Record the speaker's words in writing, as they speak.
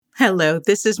Hello,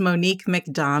 this is Monique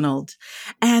McDonald.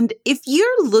 And if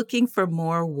you're looking for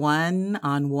more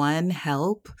one-on-one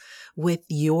help with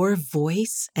your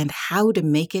voice and how to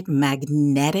make it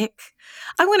magnetic,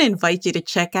 I want to invite you to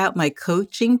check out my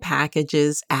coaching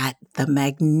packages at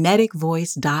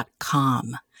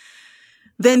themagneticvoice.com.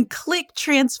 Then click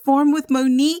Transform with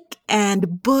Monique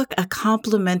and book a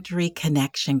complimentary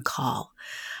connection call.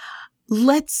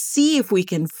 Let's see if we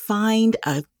can find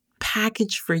a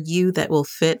package for you that will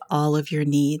fit all of your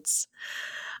needs.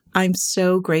 I'm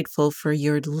so grateful for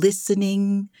your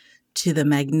listening to the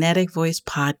Magnetic Voice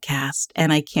podcast,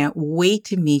 and I can't wait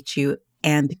to meet you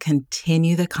and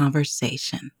continue the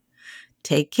conversation.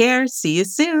 Take care. See you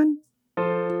soon.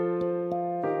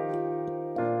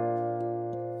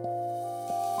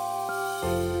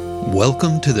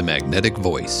 Welcome to the Magnetic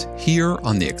Voice, here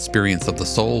on the Experience of the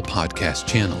Soul podcast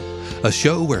channel, a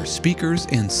show where speakers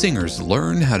and singers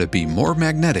learn how to be more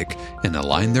magnetic and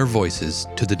align their voices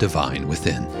to the divine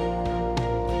within.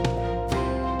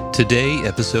 Today,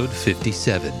 episode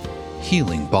 57,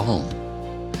 Healing Balm.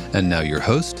 And now your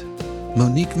host,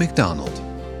 Monique McDonald.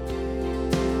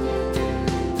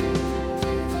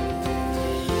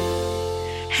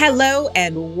 Hello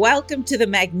and welcome to the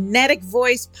Magnetic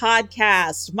Voice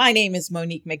podcast. My name is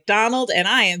Monique McDonald and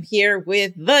I am here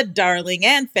with the darling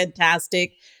and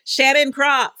fantastic Shannon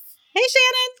Croft. Hey,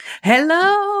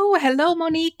 Shannon. Hello,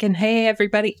 Monique, and hey,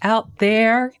 everybody out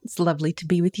there. It's lovely to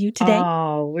be with you today.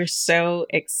 Oh, we're so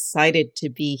excited to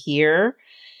be here.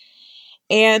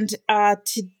 And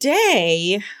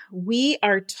today we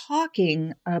are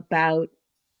talking about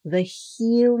the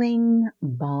healing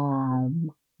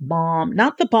balm.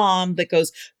 Not the bomb that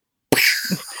goes.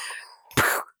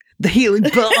 The healing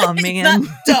balm, man.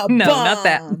 Not no, bomb. not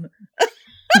that.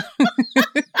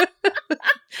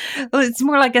 Well, it's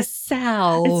more like a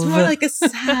salve. It's more like a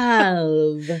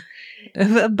salve.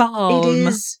 A balm. It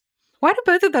is. Why do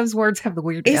both of those words have the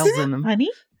weird L's in them?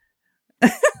 Honey?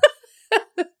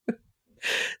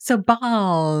 So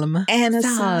balm And a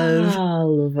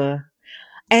salve.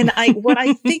 And what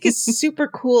I think is super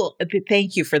cool,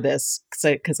 thank you for this,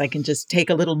 because I can just take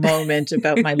a little moment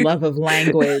about my love of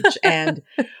language. And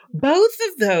both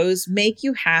of those make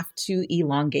you have to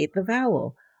elongate the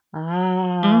vowel.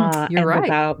 You're right.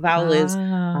 The vowel is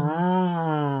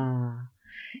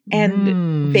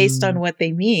And based on what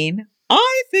they mean,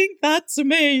 I think that's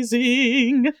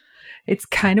amazing. It's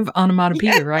kind of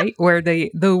onomatopoeia, right? Where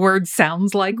the word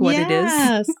sounds like what it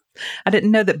is. I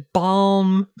didn't know that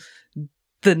balm,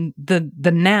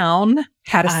 the noun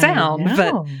had a sound,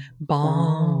 but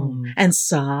balm and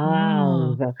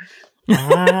salve.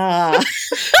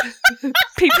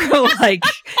 People are like,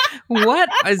 what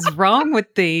is wrong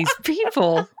with these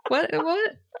people? What? Why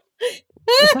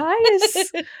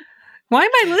am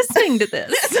I listening to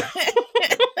this?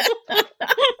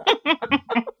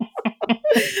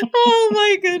 Oh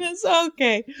my goodness.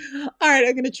 Okay. All right.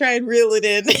 I'm going to try and reel it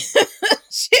in.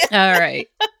 All right.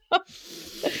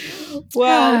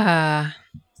 Well,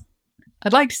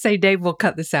 I'd like to say Dave will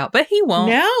cut this out, but he won't.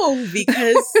 No,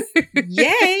 because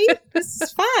yay, this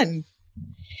is fun.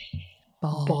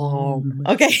 Balm.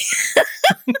 Okay.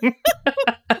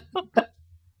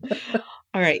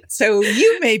 All right. So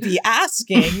you may be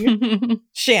asking,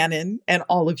 Shannon, and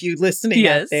all of you listening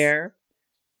out there,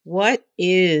 what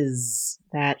is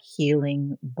that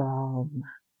healing balm?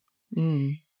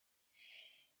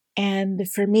 And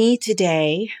for me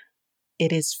today,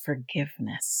 it is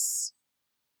forgiveness.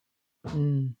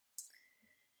 I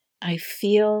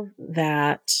feel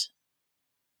that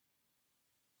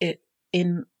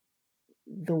in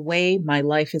the way my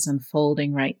life is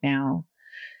unfolding right now,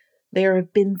 there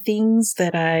have been things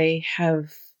that I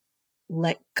have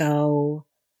let go.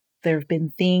 There have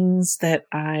been things that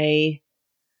I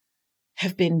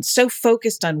have been so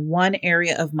focused on one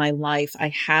area of my life, I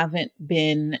haven't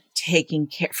been taking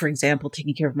care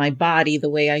of my body the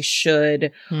way I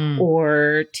should,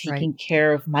 or taking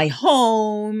care of my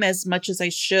home as much as I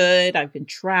should. I've been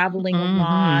traveling a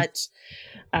lot.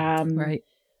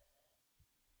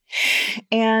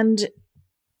 And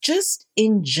just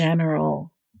in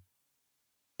general,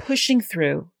 pushing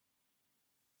through.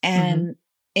 And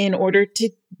in order to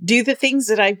do the things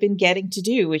that I've been getting to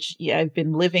do, which I've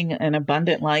been living an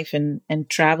abundant life and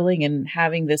traveling and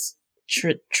having this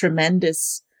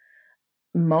tremendous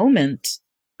moment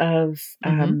of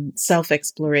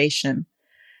self-exploration.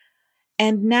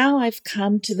 And now I've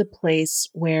come to the place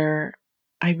where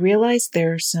I realize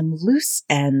there are some loose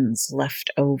ends left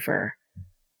over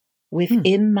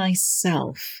within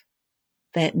myself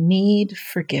that need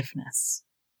forgiveness.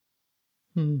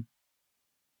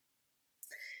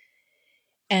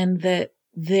 And that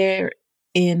there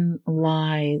in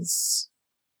lies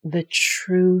the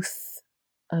truth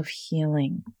of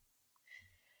healing.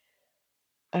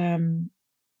 I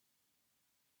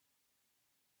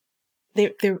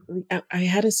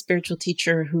had a spiritual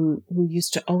teacher who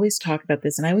used to always talk about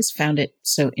this, and I always found it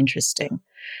so interesting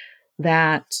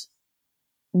that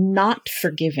not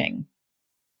forgiving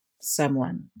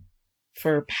someone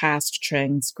for past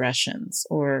transgressions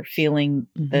or feeling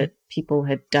that people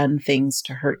had done things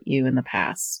to hurt you in the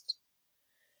past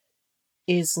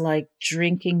is like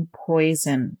drinking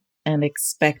poison and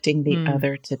expecting the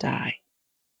other to die.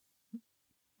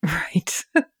 Right.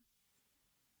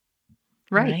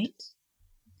 Right.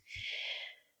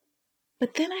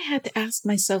 But then I had to ask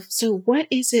myself, so what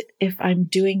is it if I'm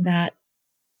doing that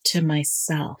to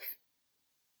myself?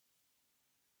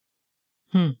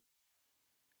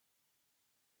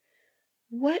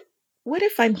 What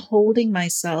if I'm holding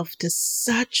myself to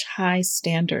such high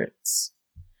standards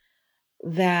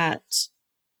that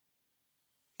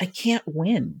I can't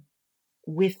win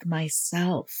with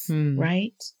myself,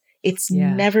 right? It's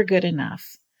never good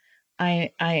enough.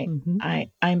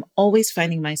 I'm always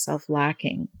finding myself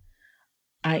lacking.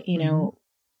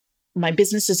 My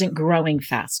business isn't growing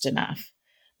fast enough.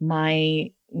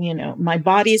 My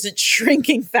body isn't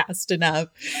shrinking fast enough.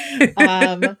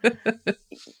 My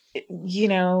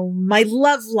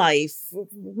love life,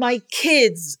 my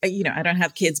kids, I don't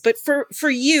have kids, but for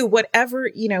you, whatever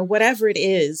it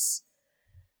is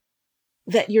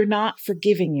that you're not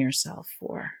forgiving yourself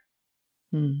for,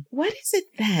 what is it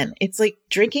then? It's like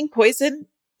drinking poison.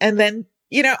 And then,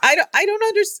 I don't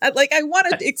understand. Like, I want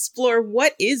to explore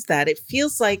what is that? It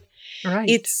feels like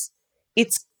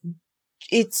it's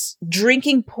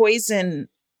drinking poison,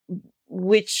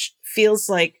 which feels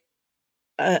like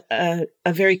a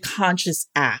very conscious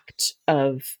act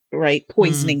of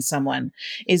poisoning someone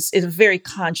is a very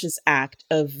conscious act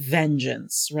of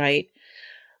vengeance, right?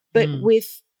 But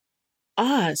with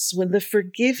us, when the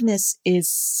forgiveness is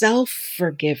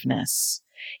self-forgiveness,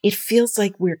 it feels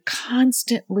like we're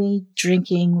constantly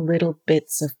drinking little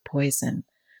bits of poison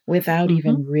without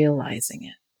even realizing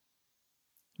it.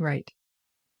 Right.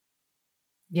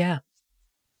 Yeah.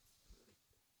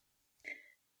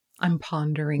 I'm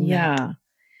pondering that.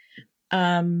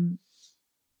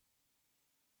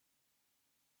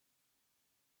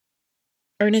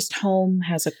 Ernest Holm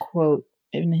has a quote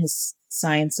in his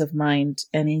Science of Mind,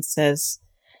 and he says,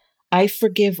 "I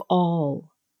forgive all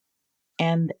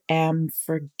and am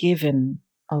forgiven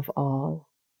of all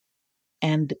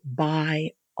and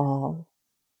by all.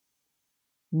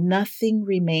 Nothing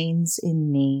remains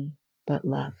in me but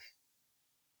love."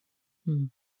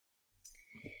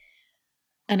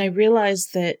 And I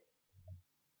realized that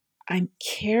I'm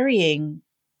carrying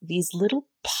these little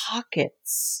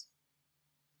pockets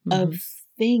of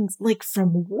things like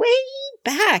from way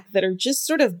back that are just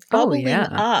sort of bubbling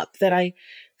up that I've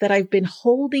been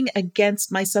holding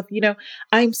against myself.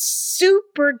 I'm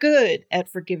super good at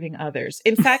forgiving others.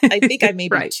 In fact, I think I may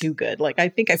be too good. Like, I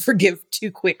think I forgive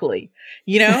too quickly.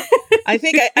 I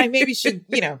think I maybe should,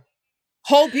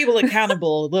 hold people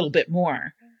accountable a little bit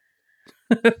more.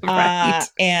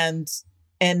 And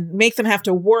make them have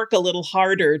to work a little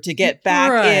harder to get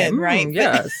back in, right?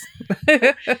 Yes.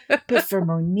 But for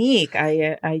Monique,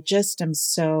 I just am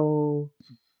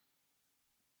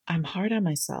I'm hard on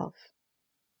myself.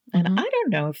 And I don't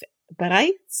know but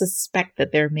I suspect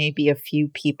that there may be a few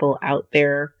people out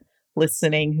there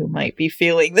listening who might be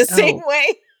feeling the same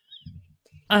way.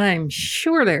 I'm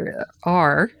sure there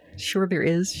are. Sure there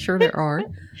is. Sure there are.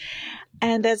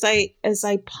 And as I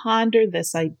ponder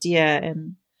this idea,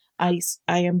 and I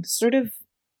am sort of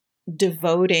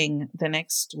devoting the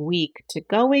next week to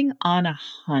going on a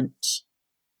hunt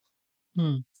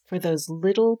for those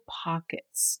little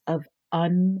pockets of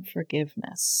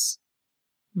unforgiveness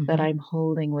that I'm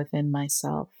holding within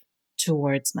myself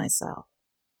towards myself.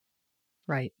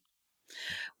 Right.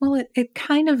 Well, it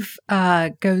kind of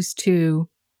goes to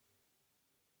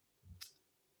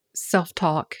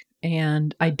self-talk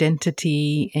and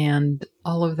identity and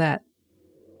all of that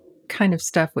kind of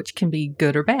stuff, which can be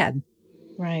good or bad.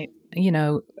 Right.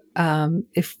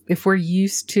 If we're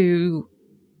used to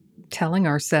telling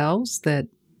ourselves that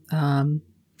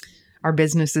our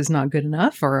business is not good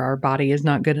enough or our body is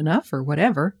not good enough or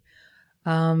whatever,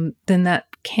 then that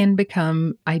can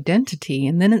become identity.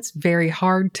 And then it's very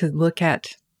hard to look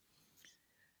at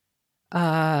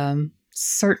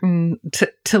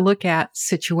to look at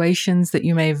situations that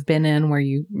you may have been in where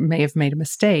you may have made a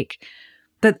mistake,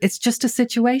 that it's just a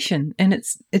situation and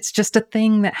it's just a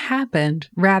thing that happened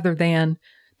rather than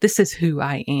this is who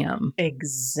I am.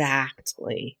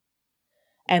 Exactly.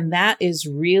 And that is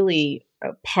really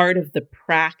a part of the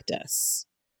practice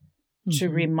to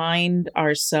remind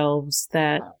ourselves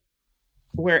that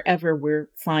wherever we're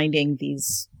finding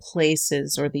these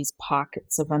places or these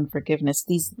pockets of unforgiveness,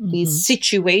 these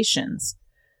situations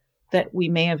that we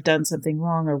may have done something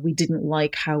wrong, or we didn't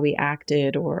like how we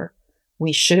acted, or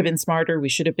we should have been smarter, we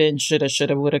should have been, shoulda,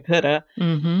 woulda, coulda.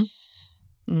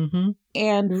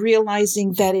 And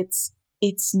realizing that it's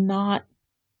not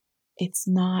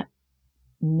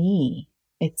me.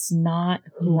 It's not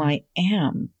who I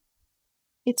am.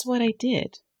 It's what I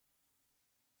did.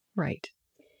 Right.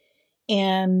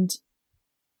 And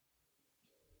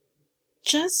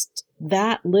just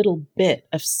that little bit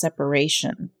of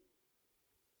separation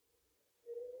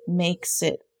makes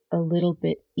it a little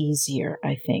bit easier,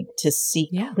 I think, to see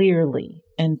clearly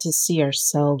and to see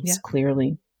ourselves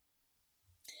clearly.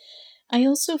 I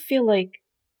also feel like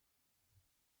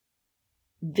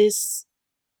this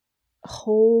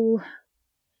whole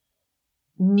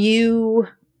new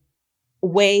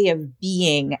way of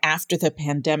being after the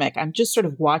pandemic, I'm just sort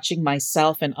of watching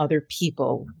myself and other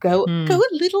people go a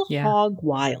little hog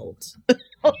wild.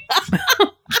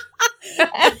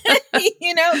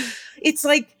 You know, it's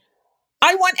like,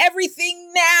 I want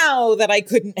everything now that I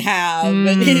couldn't have.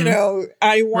 And, you know,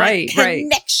 I want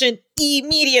connection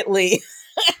immediately.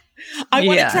 I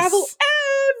want to travel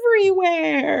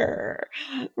everywhere.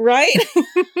 Right?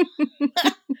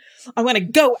 I want to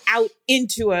go out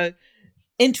into a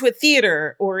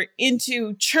theater or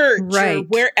into church or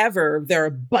wherever there are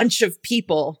a bunch of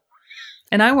people.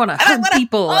 And I want to hug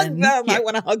people. I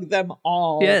want to hug them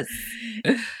all. Yes.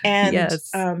 And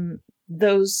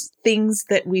those things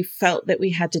that we felt that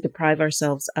we had to deprive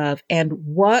ourselves of, and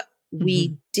what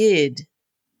we did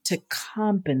to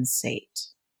compensate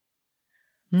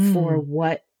for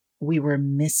what we were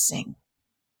missing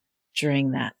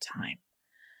during that time.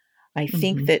 I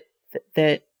think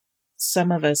that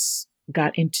some of us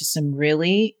got into some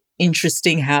really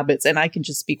interesting habits, and I can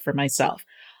just speak for myself.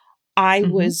 I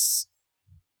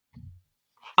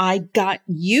got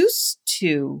used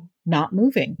to not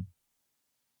moving.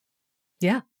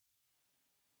 Yeah.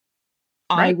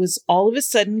 I was all of a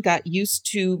sudden got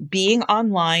used to being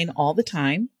online all the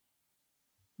time.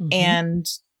 And,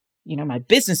 you know, my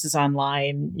business is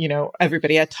online, you know,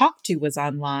 everybody I talked to was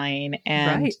online,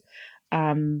 and,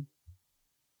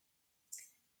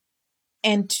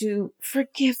 and to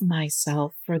forgive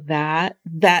myself for that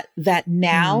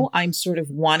now I'm sort of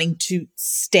wanting to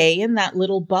stay in that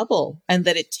little bubble, and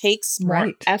that it takes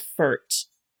more effort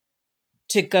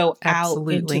to go out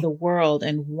into the world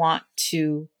and want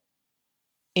to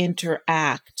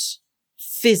interact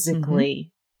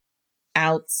physically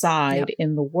outside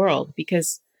in the world,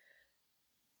 because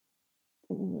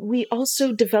we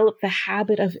also develop the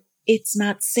habit of it's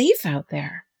not safe out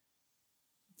there.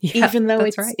 Yeah, even though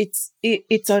it's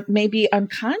maybe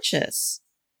unconscious.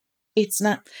 It's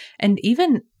not. And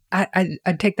even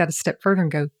I'd take that a step further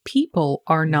and go, people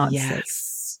are not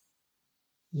safe.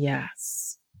 Yes.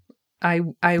 I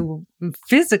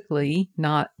physically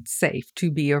not safe to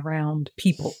be around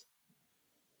people,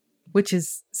 which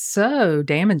is so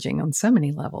damaging on so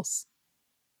many levels.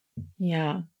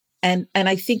 Yeah. And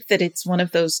I think that it's one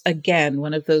of those,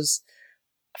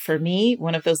 for me,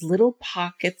 one of those little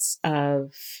pockets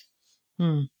of,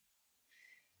 you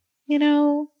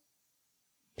know,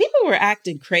 people were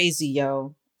acting crazy,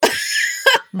 yo.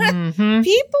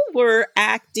 People were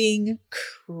acting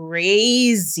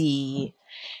crazy.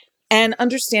 And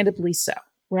understandably so,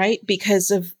 right?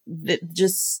 Because of we didn't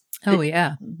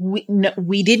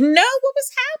know what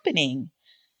was happening.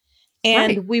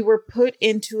 And we were put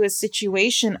into a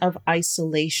situation of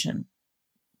isolation.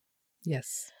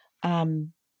 Yes.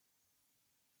 And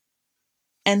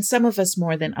some of us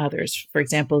more than others. For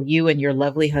example, you and your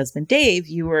lovely husband, Dave,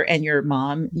 and your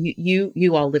mom,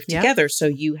 you all lived together. So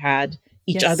you had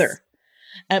each other.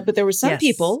 But there were some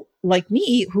people like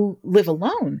me who live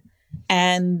alone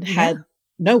and had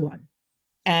no one.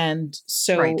 And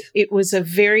so it was a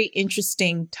very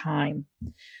interesting time.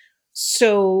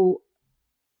 So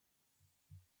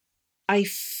I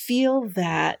feel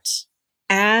that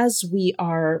as we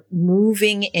are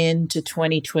moving into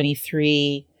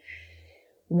 2023,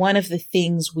 one of the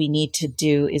things we need to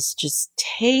do is just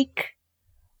take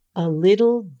a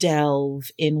little delve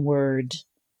inward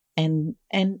and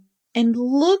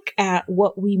look at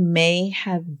what we may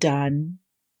have done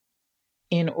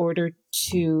in order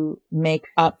to make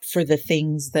up for the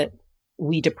things that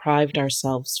we deprived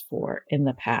ourselves for in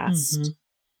the past.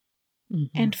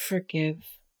 And forgive.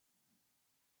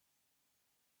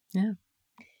 Yeah.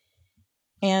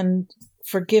 And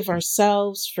forgive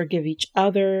ourselves, forgive each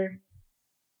other,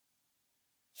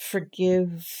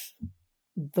 forgive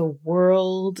the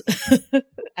world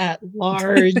at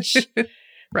large. Right.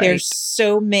 There's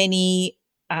so many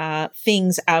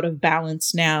things out of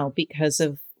balance now because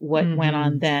of what went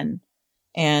on then.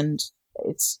 And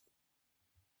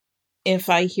if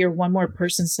I hear one more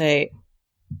person say,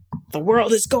 the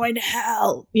world is going to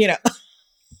hell,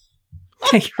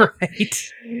 Right.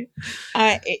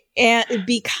 And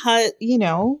because,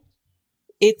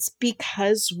 it's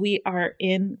because we are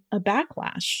in a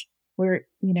backlash. We're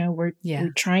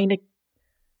trying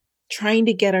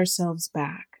to get ourselves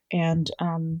back. And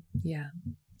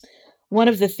one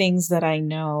of the things that I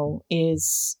know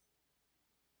is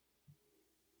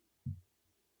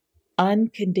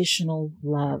unconditional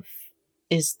love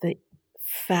is the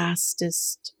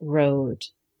fastest road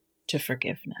to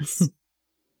forgiveness.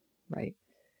 Right.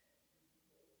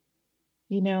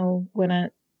 When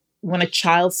a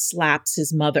child slaps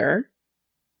his mother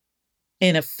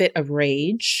in a fit of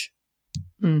rage,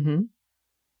 the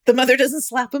mother doesn't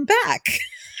slap him back.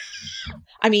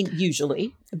 I mean,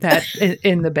 usually. That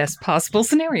in the best possible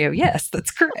scenario. Yes,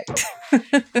 that's correct.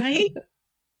 Right?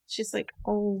 She's like,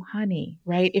 oh, honey,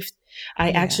 right? If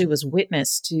I actually was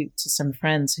witness to some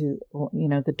friends who,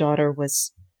 the daughter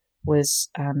was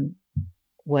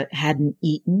what hadn't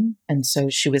eaten. And so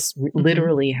she was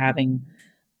literally having,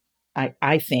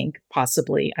 I think,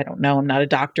 possibly, I don't know, I'm not a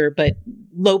doctor, but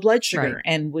low blood sugar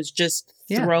and was just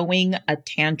throwing a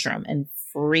tantrum and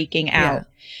freaking out.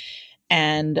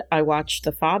 And I watched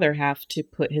the father have to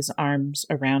put his arms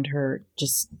around her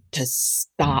just to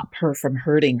stop her from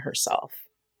hurting herself.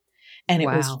 And it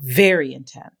was very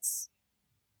intense.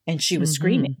 And she was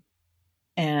screaming.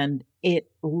 And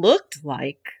it looked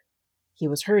like he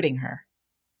was hurting her.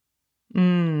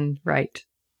 Right.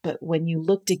 But when you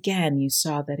looked again, you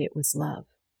saw that it was love.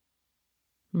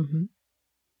 And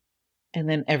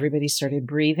then everybody started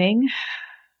breathing.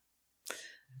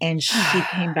 And she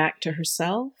came back to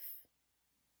herself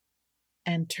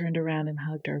and turned around and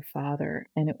hugged her father.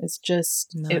 And it was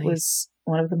just, it was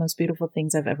one of the most beautiful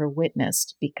things I've ever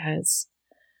witnessed, because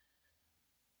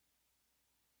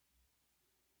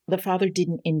the father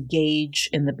didn't engage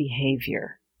in the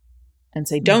behavior and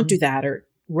say, don't do that, or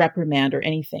reprimand or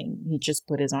anything. He just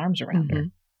put his arms around her.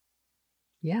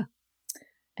 Yeah.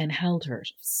 And held her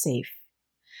safe.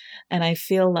 And I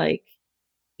feel like,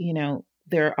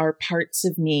 there are parts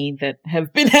of me that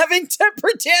have been having temper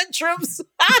tantrums.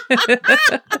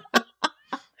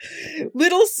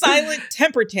 Little silent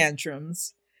temper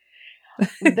tantrums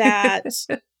that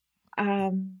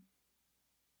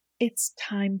it's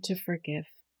time to forgive.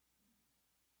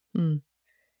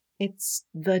 It's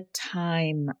the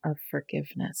time of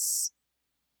forgiveness.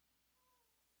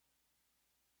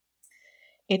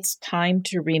 It's time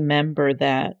to remember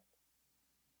that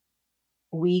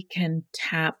we can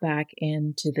tap back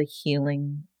into the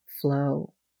healing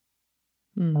flow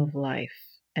of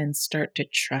life and start to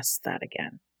trust that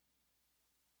again.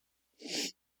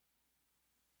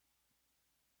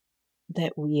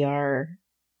 That we are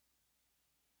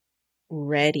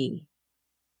ready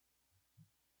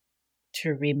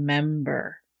to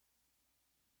remember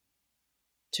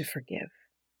to forgive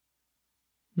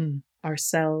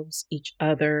ourselves, each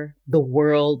other, the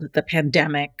world, the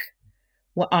pandemic,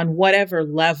 on whatever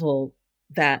level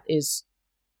that is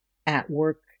at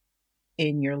work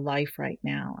in your life right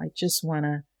now. I just want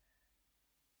to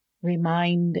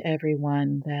remind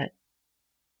everyone that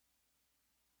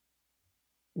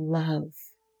love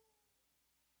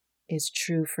is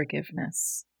true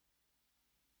forgiveness.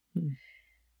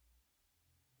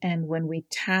 And when we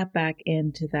tap back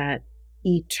into that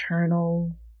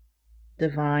eternal,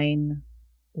 divine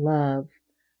love,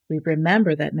 we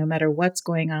remember that no matter what's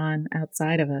going on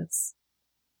outside of us,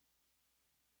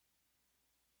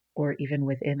 or even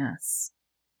within us,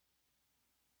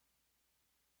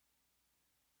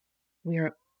 we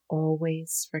are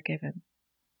always forgiven.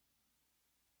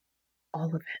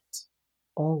 All of it.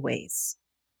 Always.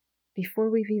 Before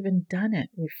we've even done it,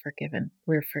 we're forgiven.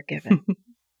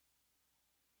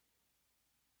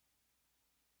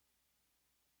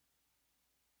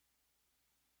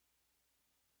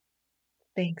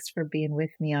 Thanks for being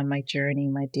with me on my journey,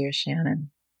 my dear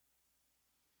Shannon.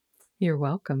 You're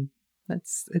welcome.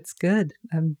 It's good.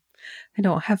 I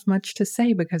don't have much to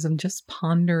say because I'm just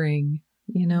pondering,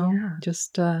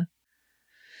 just, that's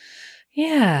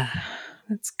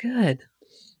good.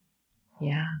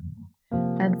 Yeah.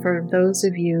 And for those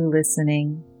of you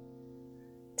listening,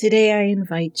 today I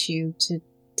invite you to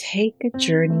take a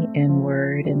journey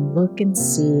inward and look and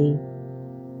see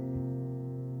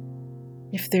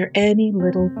if there are any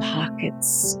little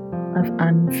pockets of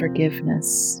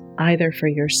unforgiveness, either for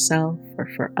yourself or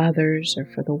for others or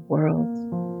for the world.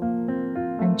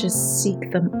 and just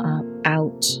seek them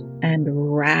out and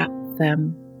wrap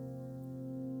them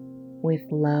with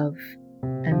love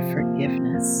and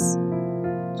forgiveness.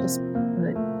 Just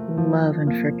put love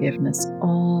and forgiveness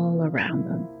all around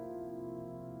them.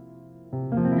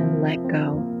 And let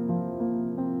go.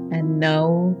 And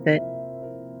know that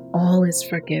all is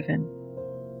forgiven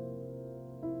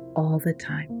all the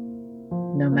time,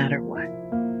 no matter what.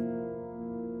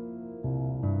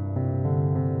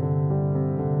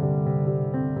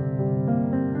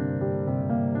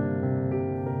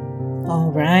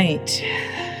 All right.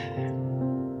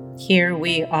 Here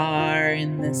we are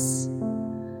in this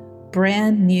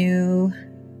brand new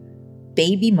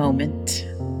baby moment.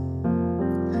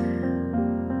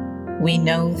 We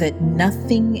know that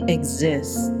nothing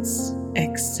exists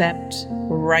except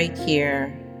right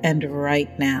here and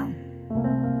right now.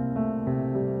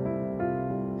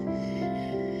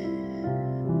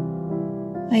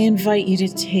 I invite you to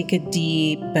take a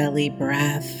deep belly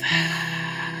breath,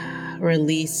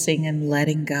 releasing and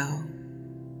letting go.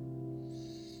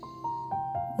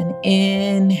 And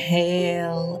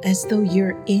inhale as though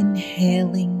you're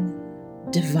inhaling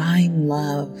divine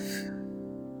love.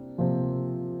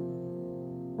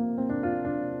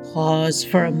 Pause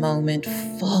for a moment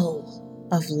full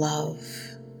of love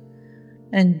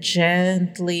and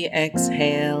gently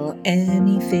exhale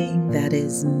anything that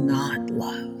is not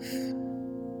love.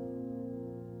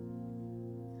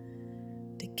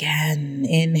 Again,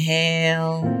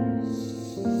 inhale.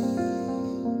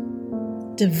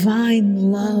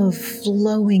 Divine love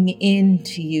flowing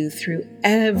into you through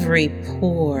every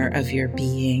pore of your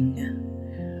being.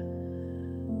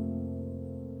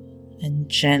 And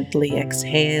gently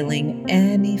exhaling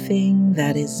anything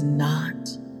that is not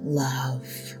love.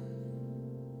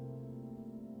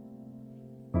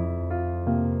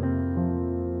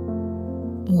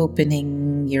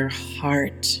 Opening your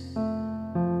heart,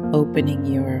 opening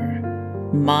your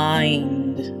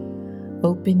mind,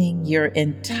 opening your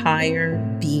entire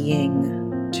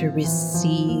being to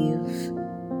receive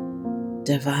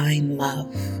divine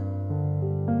love.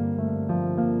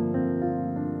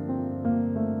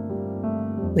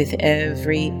 With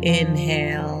every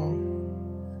inhale,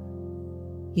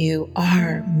 you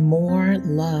are more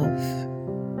love.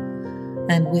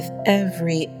 And with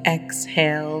every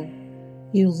exhale,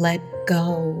 you let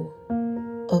go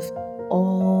of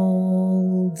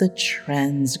all the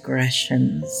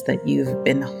transgressions that you've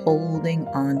been holding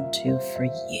on to for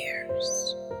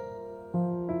years.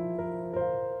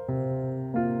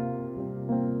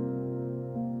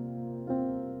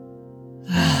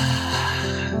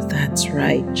 That's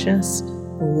right, just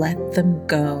let them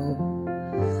go.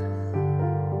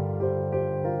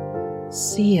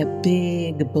 See a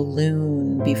big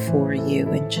balloon before you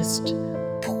and just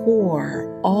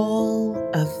pour all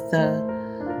of the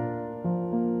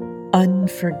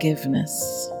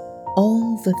unforgiveness,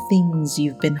 all the things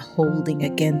you've been holding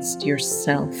against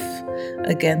yourself,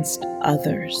 against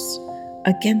others,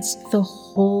 against the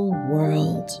whole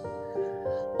world,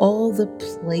 all the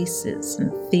places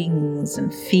and things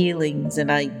and feelings and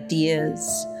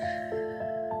ideas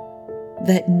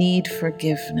that need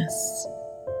forgiveness.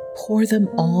 Pour them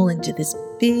all into this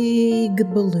big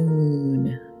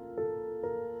balloon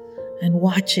and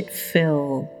watch it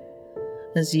fill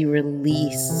as you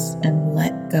release and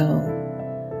let go.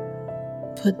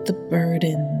 Put the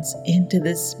burdens into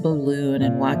this balloon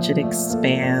and watch it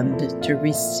expand to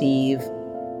receive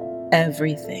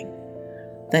everything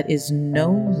that is no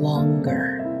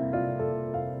longer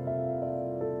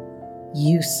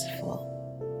useful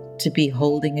to be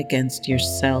holding against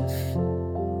yourself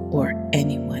or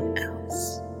anyone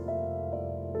else.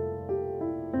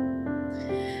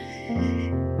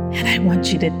 And I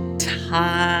want you to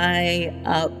tie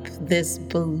up this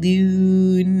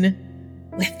balloon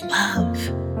with love.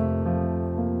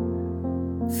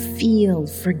 Feel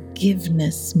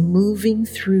forgiveness moving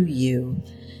through you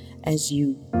as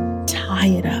you tie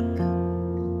it up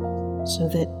so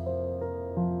that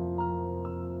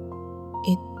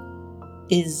it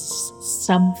is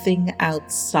something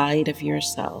outside of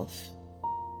yourself.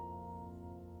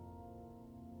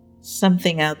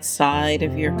 Something outside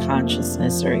of your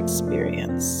consciousness or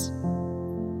experience.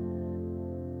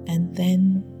 And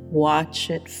then watch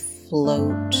it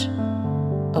float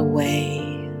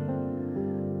away.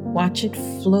 Watch it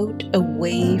float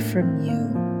away from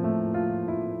you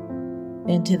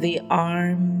into the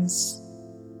arms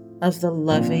of the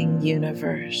loving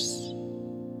universe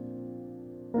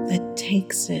that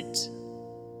takes it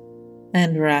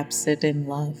and wraps it in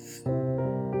love.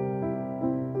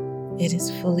 It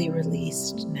is fully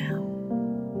released now.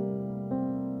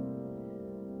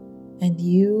 And and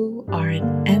you are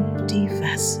an empty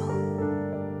vessel.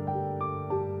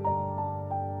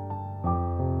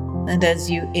 And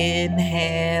as you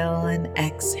inhale and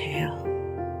exhale,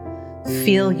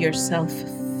 feel yourself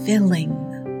filling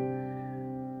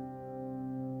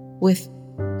with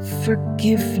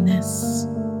forgiveness,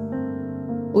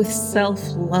 with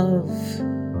self-love,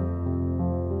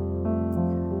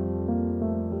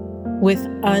 with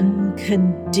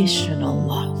unconditional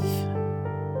love,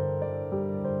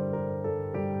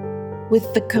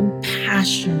 with the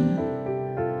compassion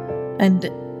and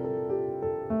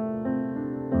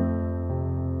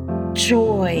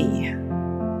joy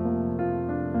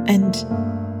and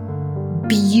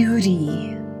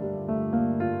beauty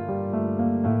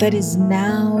that is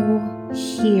now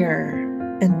here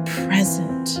and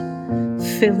present,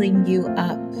 filling you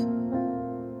up.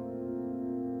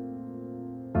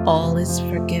 All is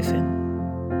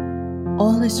forgiven.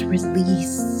 All is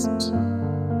released.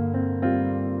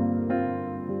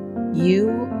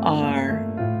 You are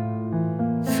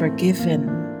forgiven.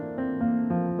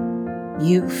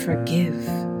 You forgive.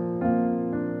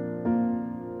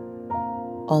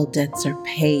 All debts are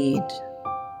paid.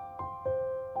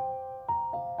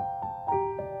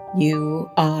 You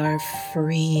are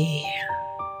free.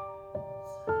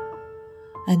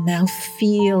 And now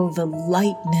feel the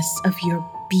lightness of your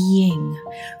being.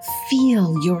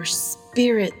 Feel your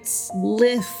spirits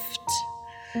lift.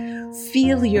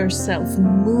 Feel yourself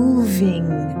moving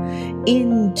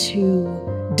into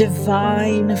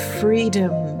divine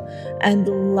freedom and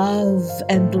love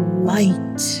and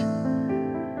light.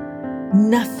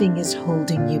 Nothing is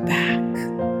holding you back.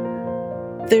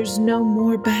 There's no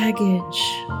more baggage.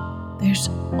 There's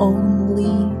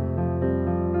only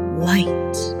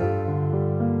light,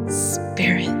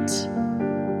 spirit.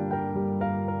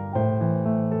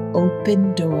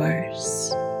 Open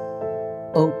doors,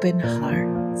 open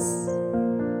hearts,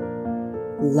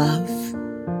 love,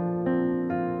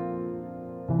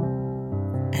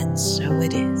 and so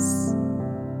it is.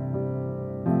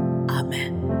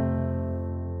 Amen.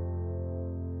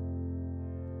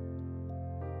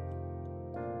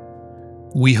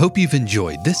 We hope you've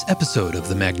enjoyed this episode of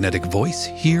The Magnetic Voice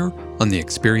here on the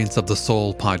Experience of the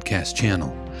Soul podcast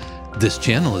channel. This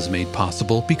channel is made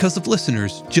possible because of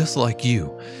listeners just like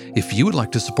you. If you would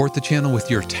like to support the channel with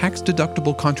your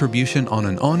tax-deductible contribution on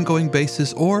an ongoing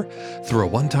basis or through a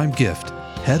one-time gift,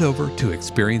 head over to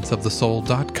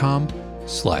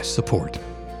experienceofthesoul.com/support.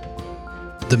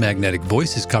 The Magnetic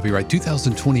Voice is copyright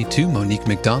 2022 Monique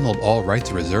McDonald, all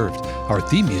rights reserved. Our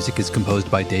theme music is composed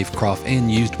by Dave Croft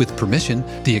and used with permission.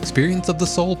 The Experience of the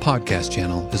Soul podcast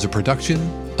channel is a production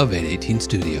of 818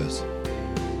 Studios.